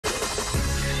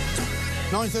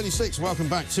9:36, welcome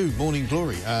back to Morning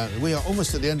Glory. We are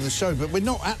almost at the end of the show, but we're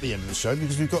not at the end of the show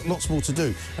because we've got lots more to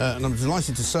do. And I'm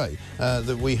delighted to say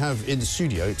that we have in the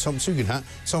studio Tom Tugendhat.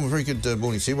 Tom, a very good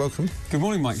morning to you. Welcome. Good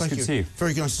morning, Mike. It's good to see you.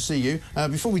 Very nice to see you.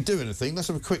 Before we do anything, let's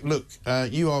have a quick look.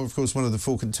 You are, of course, one of the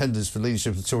four contenders for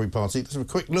leadership of the Tory party. Let's have a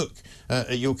quick look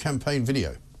at your campaign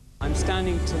video. I'm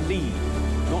standing to lead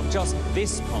not just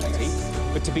this party,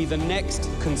 but to be the next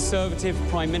Conservative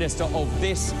Prime Minister of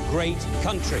this great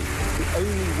country. The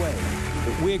only way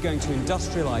that we're going to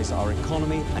industrialise our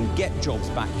economy and get jobs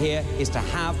back here is to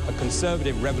have a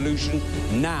Conservative revolution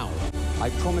now. I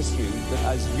promise you that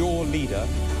as your leader,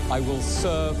 I will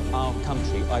serve our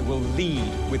country. I will lead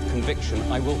with conviction.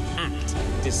 I will act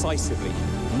decisively.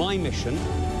 My mission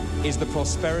is the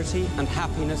prosperity and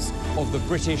happiness of the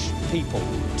British people.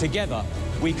 Together,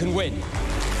 we can win.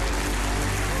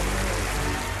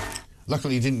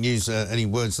 Luckily, you didn't use any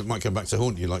words that might come back to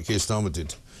haunt you, like Keir Starmer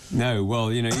did. No,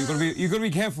 well, you know, you've got to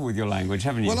be careful with your language,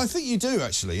 haven't you? Well, I think you do,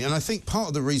 actually, and I think part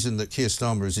of the reason that Keir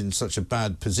Starmer is in such a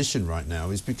bad position right now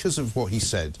is because of what he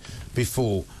said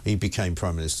before he became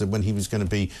Prime Minister, when he was going to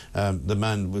be, the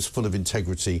man was full of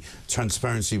integrity,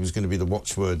 transparency was going to be the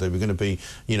watchword, they were going to be,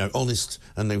 you know, honest,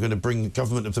 and they were going to bring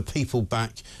government of the people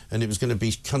back, and it was going to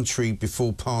be country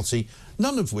before party,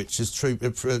 none of which has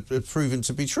proven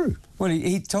to be true. Well,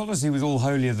 he told us he was all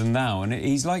holier than thou, and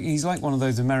he's like one of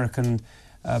those American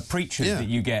preachers that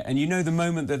you get, and you know the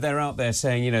moment that they're out there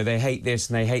saying, you know, they hate this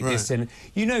and they hate this, and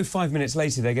you know 5 minutes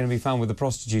later they're going to be found with a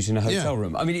prostitute in a hotel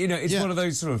room. I mean, you know, it's one of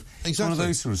those sort of one of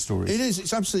those sort of stories. It is.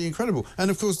 It's absolutely incredible.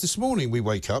 And of course, this morning we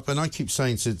wake up, and I keep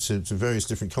saying to various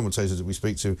different commentators that we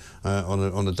speak to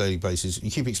on a daily basis,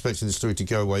 you keep expecting the story to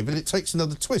go away, but it takes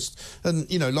another twist.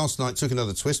 And you know, last night took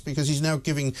another twist because he's now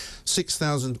giving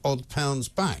 £6,000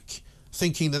 odd back,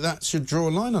 thinking that should draw a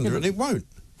line under it, and it won't.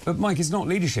 But, Mike, it's not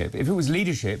leadership. If it was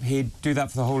leadership, he'd do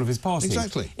that for the whole of his party.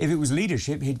 Exactly. If it was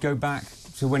leadership, he'd go back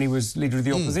to when he was leader of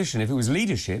the opposition. If it was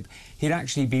leadership, he'd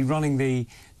actually be running the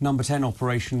Number 10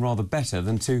 operation rather better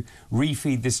than to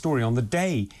refeed this story on the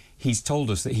day he's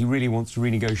told us that he really wants to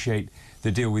renegotiate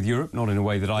the deal with Europe, not in a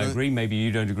way that I agree. Maybe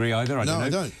you don't agree either. I don't know. I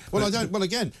don't. Well, I don't. Well,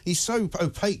 again, he's so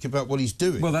opaque about what he's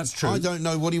doing. Well, that's true. I don't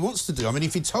know what he wants to do. I mean,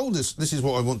 if he told us this is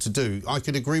what I want to do, I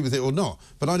could agree with it or not,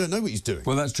 but I don't know what he's doing.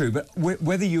 Well, that's true. But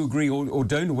whether you agree or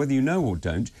don't, or whether you know or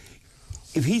don't,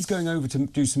 if he's going over to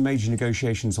do some major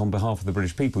negotiations on behalf of the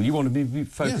British people, you want to be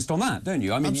focused on that, don't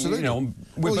you? I mean, absolutely. You know,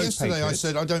 we're both yesterday patriots. I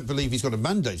said I don't believe he's got a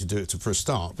mandate to do it for a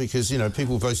start, because, you know,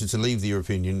 people voted to leave the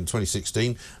European Union in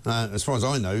 2016. As far as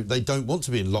I know, they don't want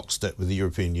to be in lockstep with the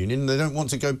European Union. They don't want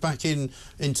to go back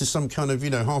into some kind of, you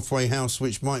know, halfway house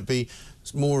which might be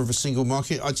more of a single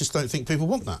market. I just don't think people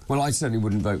want that. Well, I certainly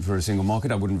wouldn't vote for a single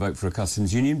market. I wouldn't vote for a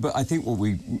customs union. But I think what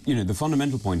the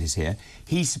fundamental point is here,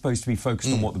 he's supposed to be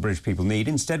focused on what the British people need.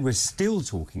 Instead, we're still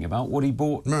talking about what he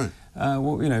bought, you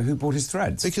know, who bought his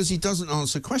threads. Because he doesn't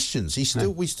answer questions.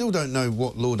 We still don't know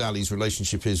what Lord Ali's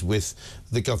relationship is with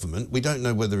the government. We don't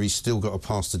know whether he's still got a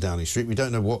pass to Downing Street. We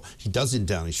don't know what he does in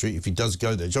Downing Street, if he does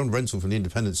go there. John Rentoul from The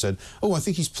Independent said, oh, I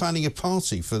think he's planning a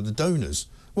party for the donors.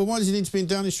 Well, why does he need to be in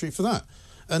Downing Street for that?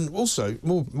 And also,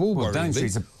 more worryingly... Downing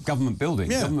Street's a government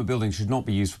building. Yeah. Government buildings should not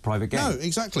be used for private gain. No,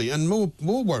 exactly. And more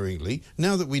worryingly,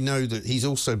 now that we know that he's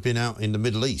also been out in the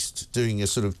Middle East doing a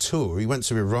sort of tour. He went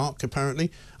to Iraq, apparently,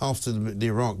 after the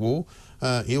Iraq war.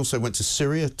 He also went to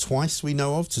Syria twice, we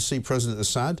know of, to see President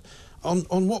Assad.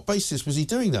 On what basis was he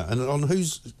doing that? And on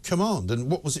whose command?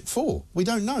 And what was it for? We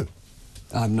don't know.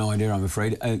 I have no idea, I'm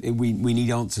afraid. We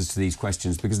need answers to these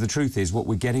questions, because the truth is what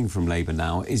we're getting from Labour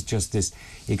now is just this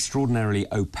extraordinarily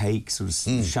opaque, sort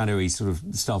of shadowy sort of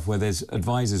stuff where there's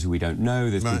advisors who we don't know,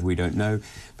 there's people we don't know.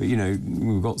 But, you know,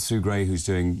 we've got Sue Gray who's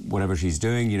doing whatever she's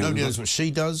doing. You know, nobody knows what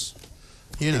she does,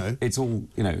 you know. It's all,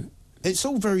 you know... It's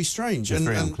all very strange.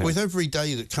 And with every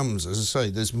day that comes, as I say,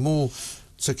 there's more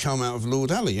to come out of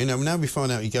Lord Ali. You know, now we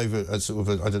find out he gave a sort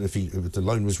of I don't know if the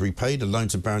loan was repaid, a loan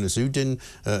to Baroness Udin,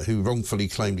 who wrongfully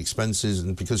claimed expenses,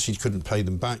 and because she couldn't pay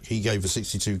them back, he gave her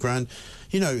 62 grand.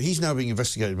 You know, he's now being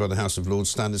investigated by the House of Lords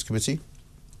Standards Committee.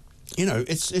 You know,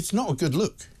 it's not a good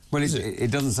look. Well,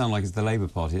 it doesn't sound like it's the Labour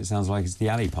Party. It sounds like it's the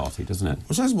Ali Party, doesn't it? Well,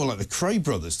 it sounds more like the Cray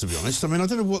brothers, to be honest. I mean, I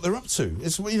don't know what they're up to.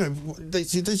 It's, you know, they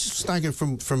just stagger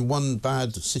from one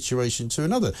bad situation to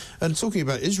another. And talking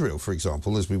about Israel, for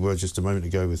example, as we were just a moment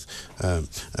ago with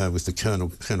the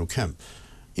Colonel Kemp,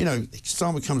 you know,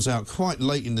 Starmer comes out quite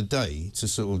late in the day to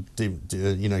sort of,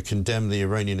 you know, condemn the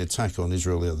Iranian attack on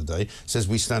Israel the other day, says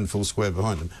we stand full square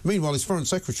behind them. Meanwhile, his Foreign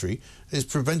Secretary is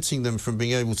preventing them from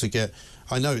being able to get,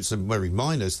 I know it's a very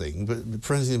minor thing, but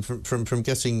preventing them from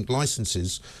getting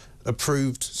licences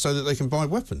approved so that they can buy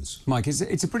weapons. Mike,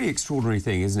 it's a pretty extraordinary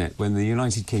thing, isn't it, when the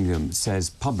United Kingdom says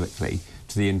publicly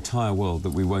to the entire world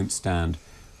that we won't stand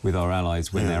with our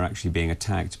allies when they're actually being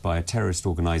attacked by a terrorist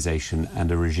organisation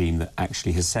and a regime that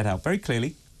actually has set out very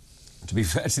clearly, to be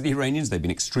fair to the Iranians, they've been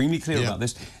extremely clear about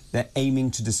this, they're aiming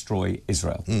to destroy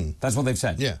Israel. That's what they've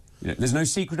said. Yeah. You know, there's no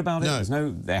secret about it.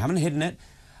 No. They haven't hidden it.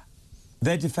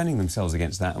 They're defending themselves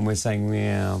against that, and we're saying,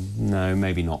 yeah, no,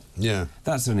 maybe not. Yeah.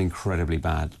 That's an incredibly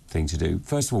bad thing to do.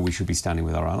 First of all, we should be standing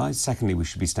with our allies. Secondly, we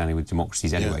should be standing with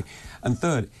democracies anyway. And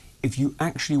third, if you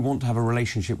actually want to have a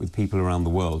relationship with people around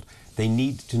the world, they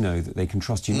need to know that they can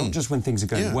trust you, not just when things are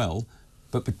going well,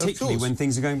 but particularly when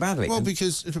things are going badly. Well,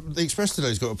 because the Express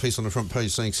today's got a piece on the front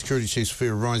page saying security chiefs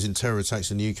fear a rise in terror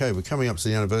attacks in the UK. We're coming up to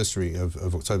the anniversary of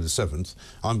October the 7th.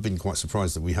 I've been quite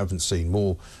surprised that we haven't seen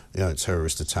more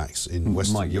terrorist attacks in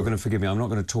Western Mike, you're Europe. going to forgive me, I'm not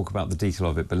going to talk about the detail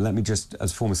of it, but let me just,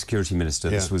 as former security minister,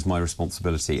 this was my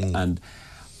responsibility, and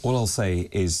all I'll say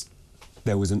is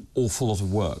there was an awful lot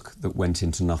of work that went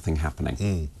into nothing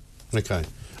happening. OK.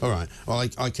 All right. Well,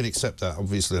 I can accept that,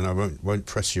 obviously, and I won't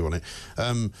press you on it.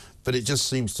 But it just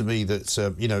seems to me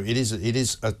that, you know, it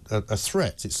is a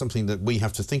threat. It's something that we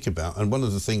have to think about. And one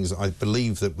of the things I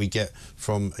believe that we get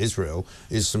from Israel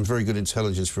is some very good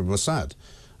intelligence from Mossad.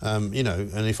 You know,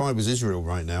 and if I was Israel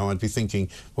right now, I'd be thinking,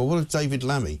 well, what of David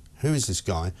Lammy? Who is this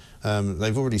guy?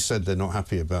 They've already said they're not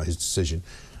happy about his decision.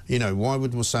 You know, why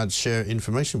would Mossad share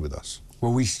information with us?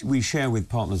 Well, we share with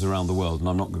partners around the world, and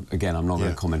I'm not going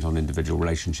to comment on individual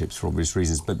relationships for obvious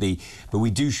reasons, but we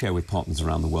do share with partners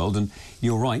around the world, and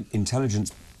you're right,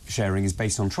 intelligence sharing is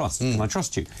based on trust. Can I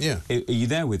trust you? Yeah. Are you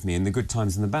there with me in the good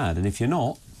times and the bad? And if you're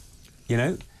not, you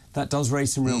know, that does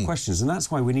raise some real questions, and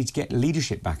that's why we need to get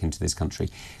leadership back into this country,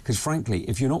 because frankly,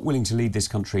 if you're not willing to lead this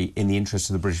country in the interests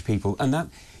of the British people, and that,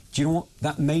 do you know what,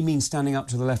 that may mean standing up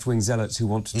to the left-wing zealots who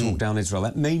want to talk down Israel,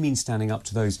 that may mean standing up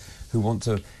to those who want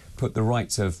to put the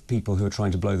rights of people who are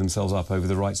trying to blow themselves up over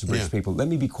the rights of British people. Let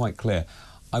me be quite clear.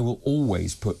 I will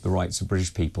always put the rights of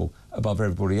British people above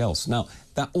everybody else. Now,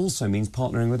 that also means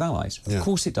partnering with allies. Of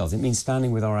course it does. It means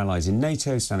standing with our allies in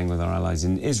NATO, standing with our allies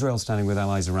in Israel, standing with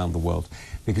allies around the world.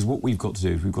 Because what we've got to do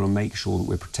is we've got to make sure that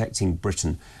we're protecting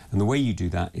Britain. And the way you do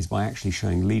that is by actually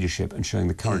showing leadership and showing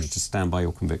the courage to stand by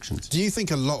your convictions. Do you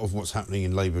think a lot of what's happening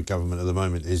in Labour government at the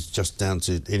moment is just down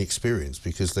to inexperience,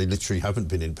 because they literally haven't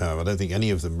been in power? I don't think any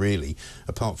of them really,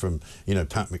 apart from, you know,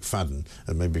 Pat McFadden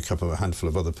and maybe a handful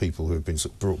of other people who have been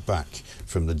sort of brought back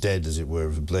from the dead, as it were,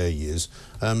 of the Blair years,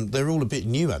 they're all a bit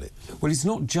new at it. Well, it's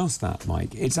not just that,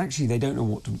 Mike. It's actually they don't know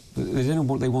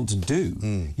what they want to do.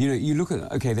 You know, you look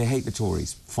at, OK, they hate the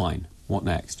Tories. Fine. What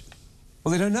next?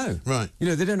 Well, they don't know. Right. You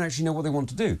know, they don't actually know what they want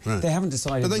to do. Right. They haven't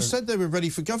decided... But they said they were ready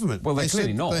for government. Well, they're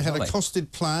clearly not, They had a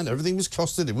costed plan, everything was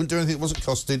costed, they wouldn't do anything that wasn't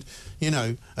costed, you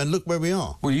know, and look where we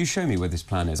are. Well, you show me where this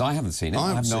plan is. I haven't seen it.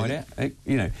 I have no idea.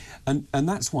 You know, and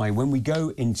that's why when we go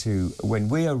into... When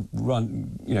we are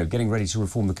getting ready to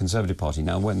reform the Conservative Party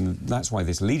now, that's why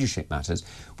this leadership matters,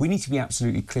 we need to be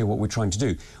absolutely clear what we're trying to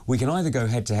do. We can either go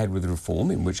head-to-head with the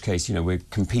reform, in which case, you know, we're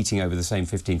competing over the same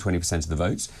 15-20% of the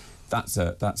votes. That's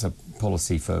a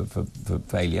policy for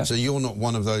failure. So you're not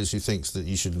one of those who thinks that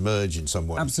you should merge in some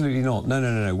way? Absolutely not.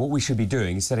 No. What we should be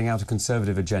doing is setting out a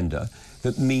Conservative agenda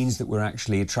that means that we're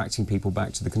actually attracting people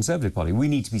back to the Conservative Party. We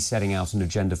need to be setting out an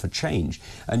agenda for change.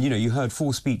 And, you know, you heard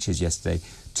 4 speeches yesterday.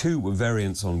 2 were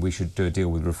variants on we should do a deal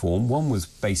with reform. 1 was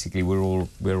basically we're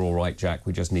all right, Jack,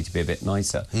 we just need to be a bit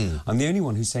nicer. I'm the only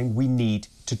one who's saying we need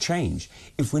to change.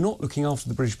 If we're not looking after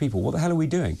the British people, what the hell are we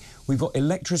doing? We've got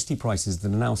electricity prices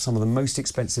that are now some of the most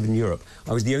expensive in Europe.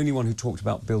 I was the only one who talked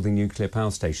about building nuclear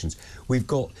power stations. We've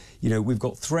got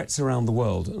threats around the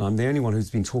world, and I'm the only one who's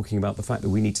been talking about the fact that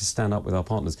we need to stand up with our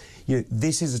partners. You know,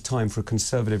 this is a time for a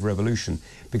Conservative revolution,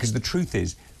 because the truth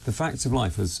is, the facts of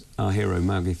life, as our hero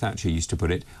Margaret Thatcher used to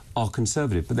put it, are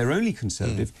Conservative, but they're only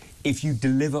Conservative if you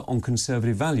deliver on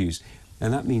Conservative values.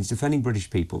 And that means defending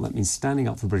British people, that means standing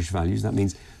up for British values, that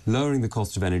means lowering the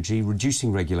cost of energy,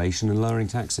 reducing regulation and lowering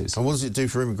taxes. And what does it do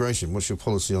for immigration? What's your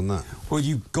policy on that? Well,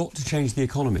 you've got to change the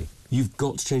economy. You've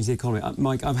got to change the economy.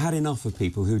 Mike, I've had enough of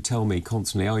people who tell me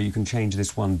constantly, oh, you can change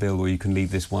this one bill or you can leave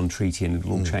this one treaty and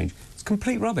it'll all change. It's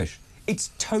complete rubbish.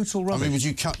 It's total rubbish. I mean, would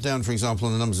you cut down, for example,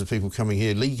 on the numbers of people coming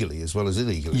here legally as well as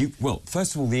illegally? Well,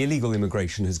 first of all, the illegal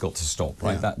immigration has got to stop,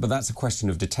 right? But that's a question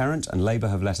of deterrent, and Labour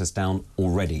have let us down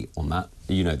already on that.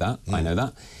 You know that. I know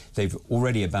that. They've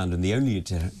already abandoned the only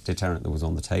deterrent that was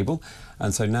on the table.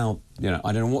 And so now, you know,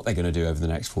 I don't know what they're going to do over the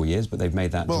next 4 years, but they've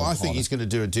made that Well, job I think harder. he's going to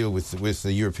do a deal with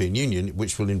the European Union,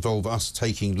 which will involve us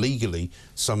taking legally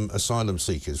some asylum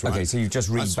seekers, right? OK, so you've just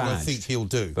rebadged. That's what I think he'll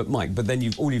do. But, Mike, but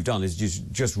then all you've done is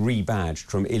just rebadged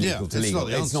from illegal to legal.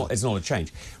 It's not a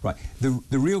change. Right.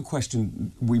 The real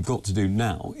question we've got to do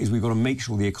now is we've got to make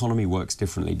sure the economy works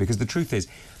differently, because the truth is,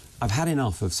 I've had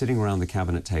enough of sitting around the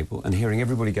cabinet table and hearing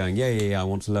everybody going, yeah, I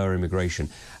want to lower immigration.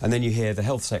 And then you hear the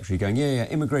health secretary going, yeah,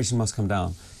 immigration must come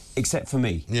down, except for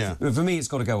me. Yeah. For me, it's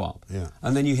got to go up. Yeah.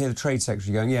 And then you hear the trade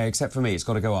secretary going, yeah, except for me, it's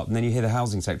got to go up. And then you hear the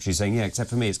housing secretary saying, yeah, except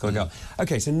for me, it's got to go up.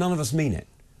 OK, so none of us mean it.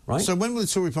 Right? So when will the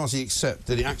Tory party accept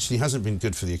that it actually hasn't been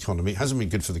good for the economy, it hasn't been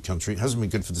good for the country, it hasn't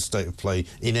been good for the state of play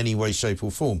in any way, shape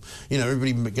or form? You know,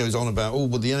 everybody goes on about, oh,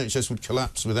 well, the NHS would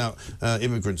collapse without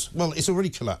immigrants. Well, it's already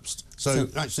collapsed. So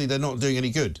actually they're not doing any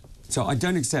good. So I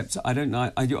don't accept, I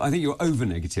think you're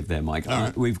over-negative there, Mike.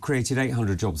 Right. We've created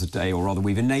 800 jobs a day, or rather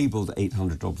we've enabled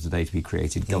 800 jobs a day to be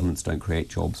created. Governments don't create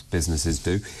jobs, businesses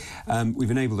do.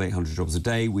 We've enabled 800 jobs a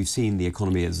day. We've seen the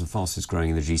economy as the fastest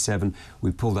growing in the G7.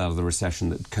 We've pulled out of the recession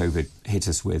that COVID hit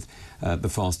us with the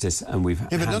fastest, and we've...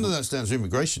 Yeah, but none of that's down to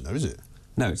immigration, though, is it?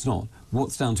 No, it's not.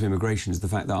 What's down to immigration is the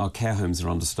fact that our care homes are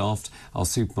understaffed, our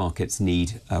supermarkets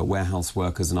need warehouse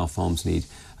workers, and our farms need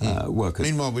workers.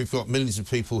 Meanwhile, we've got millions of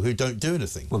people who don't do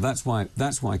anything. Well, that's why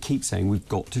I keep saying we've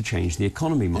got to change the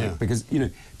economy, Mike, because, you know,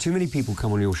 too many people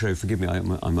come on your show, forgive me,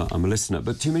 I'm a listener,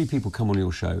 but too many people come on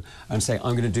your show and say,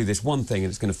 I'm going to do this one thing and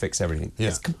it's going to fix everything. Yeah.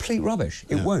 It's complete rubbish.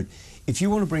 It won't. If you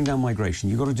want to bring down migration,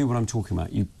 you've got to do what I'm talking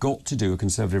about. You've got to do a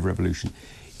conservative revolution.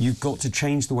 You've got to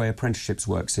change the way apprenticeships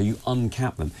work, so you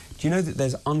uncap them. Do you know that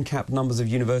there's uncapped numbers of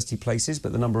university places,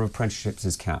 but the number of apprenticeships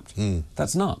is capped?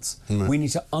 That's nuts. We need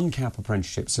to uncap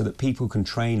apprenticeships so that people can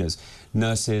train as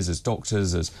nurses, as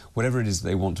doctors, as whatever it is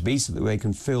they want to be, so that they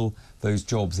can fill those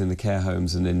jobs in the care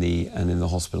homes and in the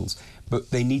hospitals.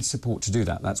 But they need support to do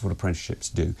that. That's what apprenticeships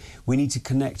do. We need to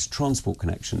connect transport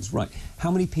connections. Right. How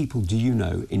many people do you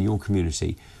know in your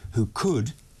community who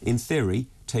could, in theory,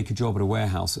 take a job at a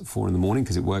warehouse at 4 in the morning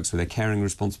because it works with their caring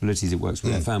responsibilities, it works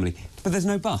with their family, but there's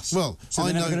no bus. Well, so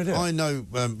they're never going to do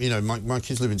it. you know, my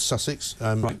kids live in Sussex.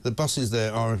 Right. The buses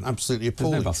there are absolutely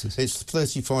appalling. There's no buses. It's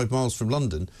 35 miles from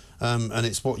London, and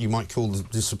it's what you might call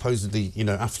the supposedly, you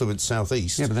know, affluent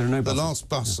southeast. Yeah, but there are no buses. The last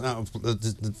bus out of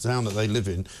the town that they live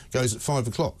in goes at 5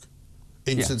 o'clock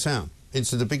into the town,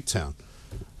 into the big town.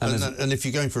 And if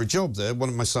you're going for a job there, one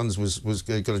of my sons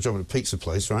got a job at a pizza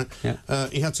place, right? Yeah.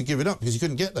 He had to give it up because he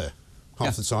couldn't get there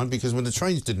half the time, because when the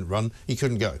trains didn't run, he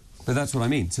couldn't go. But that's what I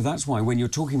mean. So that's why when you're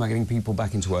talking about getting people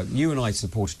back into work, you and I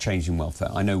support a change in welfare.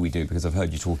 I know we do, because I've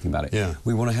heard you talking about it. Yeah.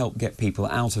 We want to help get people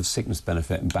out of sickness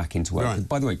benefit and back into work. Right.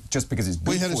 By the way, just because it's good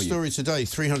for you. We had a story today,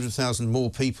 300,000 more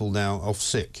people now off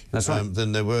sick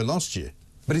than there were last year.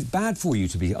 But it's bad for you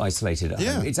to be isolated at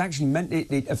home. It's actually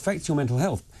it affects your mental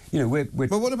health. You know, we're...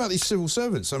 Well, what about these civil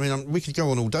servants? I mean, we could go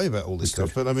on all day about all this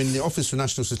stuff, but I mean, the Office for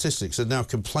National Statistics are now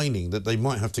complaining that they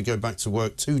might have to go back to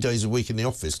work 2 days a week in the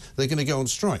office. They're going to go on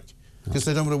strike because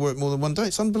they don't want to work more than 1 day.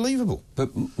 It's unbelievable.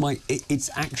 But, Mike, it's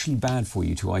actually bad for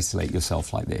you to isolate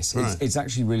yourself like this. Right. It's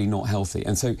actually really not healthy.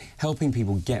 And so helping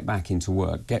people get back into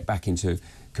work, get back into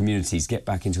communities, get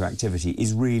back into activity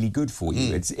is really good for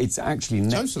you. It's actually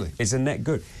it's a net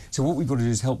good. So what we've got to do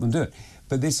is help them do it.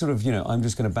 But this sort of, you know, I'm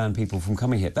just going to ban people from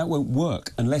coming here, that won't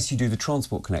work unless you do the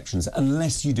transport connections,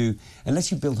 unless you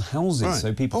build houses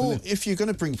so people can live. If you're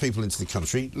going to bring people into the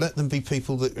country, let them be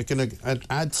people that are going to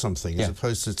add something as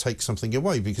opposed to take something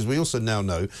away, because we also now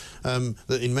know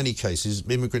that in many cases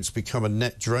immigrants become a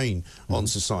net drain on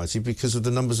society because of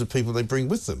the numbers of people they bring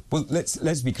with them. Well,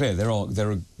 let's be clear. There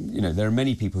are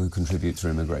many people who contribute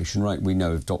through immigration, right? We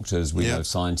know of doctors, we know of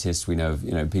scientists, we know of,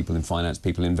 you know, people in finance,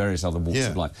 people in various other walks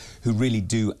of life who really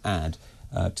do add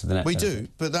to the net. We do,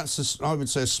 but that's, I would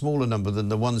say, a smaller number than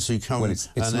the ones who come and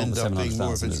end up being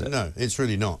more of it. No, it's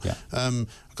really not. Yeah.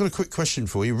 I've got a quick question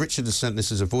for you. Richard has sent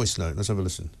this as a voice note. Let's have a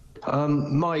listen.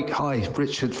 Mike, hi,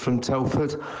 Richard from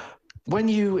Telford. When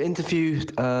you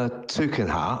interviewed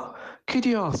Tugendhat, could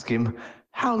you ask him,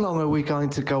 how long are we going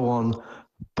to go on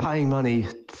paying money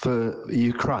for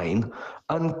Ukraine,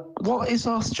 and what is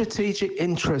our strategic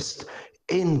interest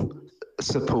in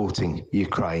supporting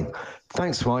Ukraine?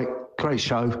 Thanks, Mike. Great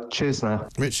show. Cheers now.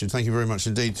 Richard, thank you very much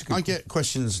indeed. I get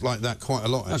questions like that quite a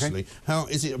lot, actually. How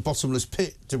is it a bottomless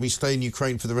pit? Do we stay in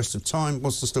Ukraine for the rest of time?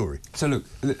 What's the story? So, look,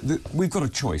 we've got a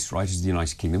choice, right, as the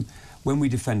United Kingdom. When we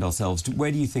defend ourselves,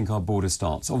 where do you think our border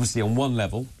starts? Obviously, on one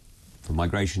level, for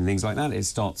migration and things like that, it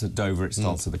starts at Dover, it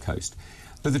starts at the coast.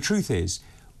 But the truth is,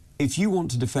 if you want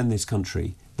to defend this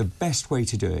country, the best way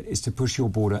to do it is to push your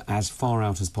border as far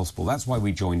out as possible. That's why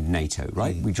we joined NATO,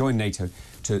 right? We joined NATO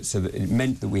so that it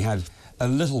meant that we had a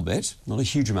little bit, not a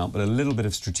huge amount, but a little bit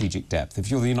of strategic depth. If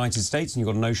you're the United States and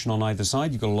you've got an ocean on either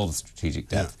side, you've got a lot of strategic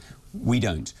depth. Yeah. We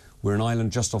don't. We're an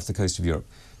island just off the coast of Europe.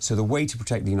 So the way to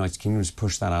protect the United Kingdom is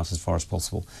push that out as far as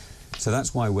possible. So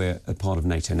that's why we're a part of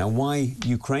NATO. Now, why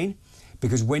Ukraine?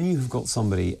 Because when you have got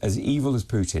somebody as evil as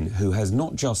Putin, who has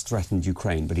not just threatened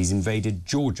Ukraine, but he's invaded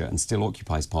Georgia and still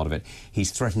occupies part of it.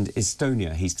 He's threatened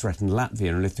Estonia, he's threatened Latvia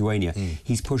and Lithuania.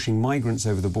 He's pushing migrants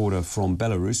over the border from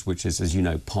Belarus, which is, as you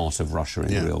know, part of Russia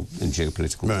in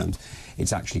geopolitical terms.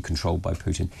 It's actually controlled by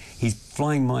Putin. He's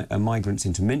flying migrants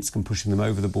into Minsk and pushing them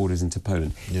over the borders into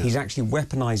Poland. He's actually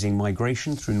weaponizing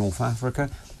migration through North Africa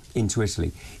into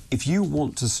Italy. If you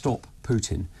want to stop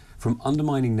Putin from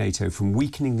undermining NATO, from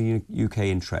weakening the UK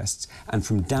interests, and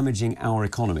from damaging our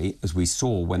economy, as we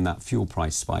saw when that fuel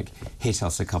price spike hit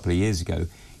us a couple of years ago,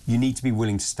 you need to be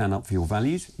willing to stand up for your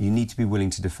values. You need to be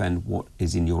willing to defend what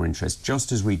is in your interest,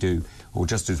 just as we do, or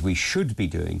just as we should be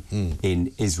doing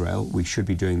in Israel. We should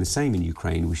be doing the same in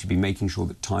Ukraine. We should be making sure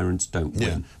that tyrants don't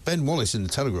win. Ben Wallace in the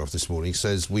Telegraph this morning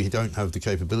says we don't have the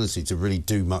capability to really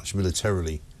do much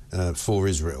militarily for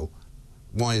Israel.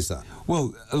 Why is that?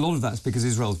 Well, a lot of that's because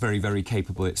Israel's very, very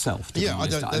capable itself. Yeah,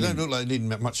 they don't look like they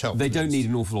need much help. They don't need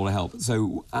an awful lot of help.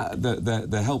 So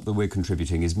the help that we're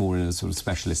contributing is more in a sort of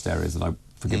specialist areas that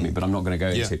forgive me, but I'm not going to go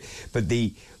into.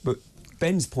 But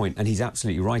Ben's point, and he's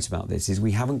absolutely right about this, is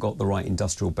we haven't got the right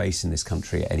industrial base in this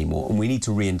country anymore, and we need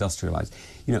to reindustrialise.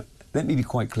 You know, let me be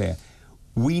quite clear.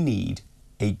 We need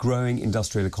a growing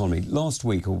industrial economy. Last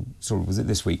week, or sort of was it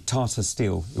this week, Tata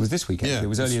Steel, it was this week actually, it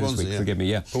was earlier this week, forgive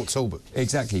me, Port Talbot.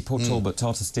 Exactly, Port Talbot,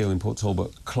 Tata Steel in Port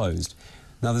Talbot closed.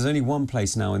 Now, there's only one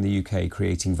place now in the UK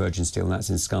creating virgin steel, and that's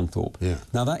in Scunthorpe.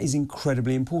 Now, that is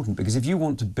incredibly important, because if you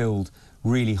want to build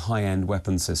really high-end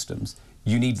weapon systems,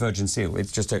 you need virgin steel.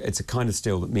 It's just it's a kind of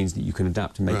steel that means that you can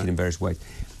adapt and make it in various ways.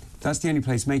 That's the only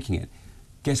place making it.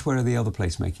 Guess where the other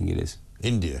place making it is?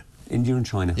 India. India and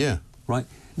China. Yeah. Right?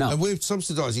 Now, and we're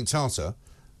subsidising Tata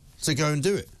to go and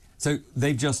do it. So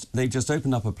they've just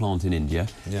opened up a plant in India.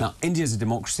 Now, India's a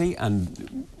democracy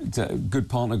and it's a good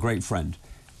partner, great friend.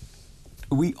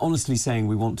 Are we honestly saying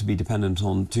we want to be dependent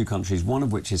on two countries, one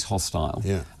of which is hostile,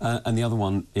 and the other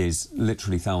one is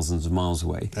literally thousands of miles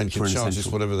away? And can charge us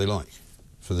whatever they like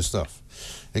for the stuff.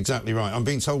 Exactly right. I'm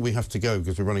being told we have to go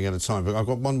because we're running out of time, but I've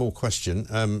got one more question.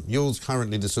 You're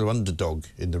currently the sort of underdog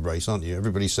in the race, aren't you?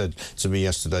 Everybody said to me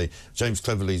yesterday, James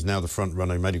Cleverly's now the front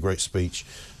runner, he made a great speech,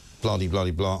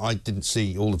 blah-de-blah-de-blah. I didn't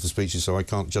see all of the speeches, so I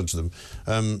can't judge them.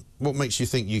 What makes you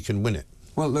think you can win it?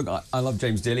 Well, look, I love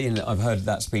James dearly, and I've heard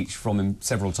that speech from him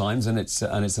several times, and it's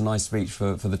a nice speech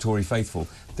for the Tory faithful.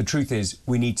 The truth is,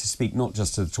 we need to speak not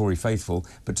just to the Tory faithful,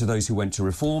 but to those who went to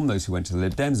Reform, those who went to the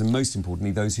Lib Dems, and most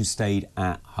importantly, those who stayed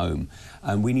at home.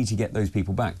 And we need to get those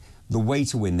people back. The way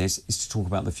to win this is to talk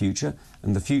about the future,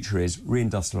 and the future is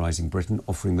reindustrialising Britain,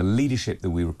 offering the leadership that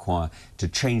we require to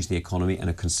change the economy and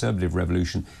a conservative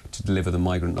revolution to deliver the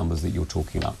migrant numbers that you're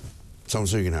talking about. Tom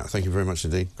Tugendhat, thank you very much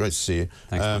indeed. Great to see you.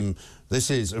 Thanks, this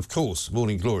is, of course,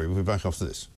 Morning Glory. We'll be back after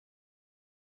this.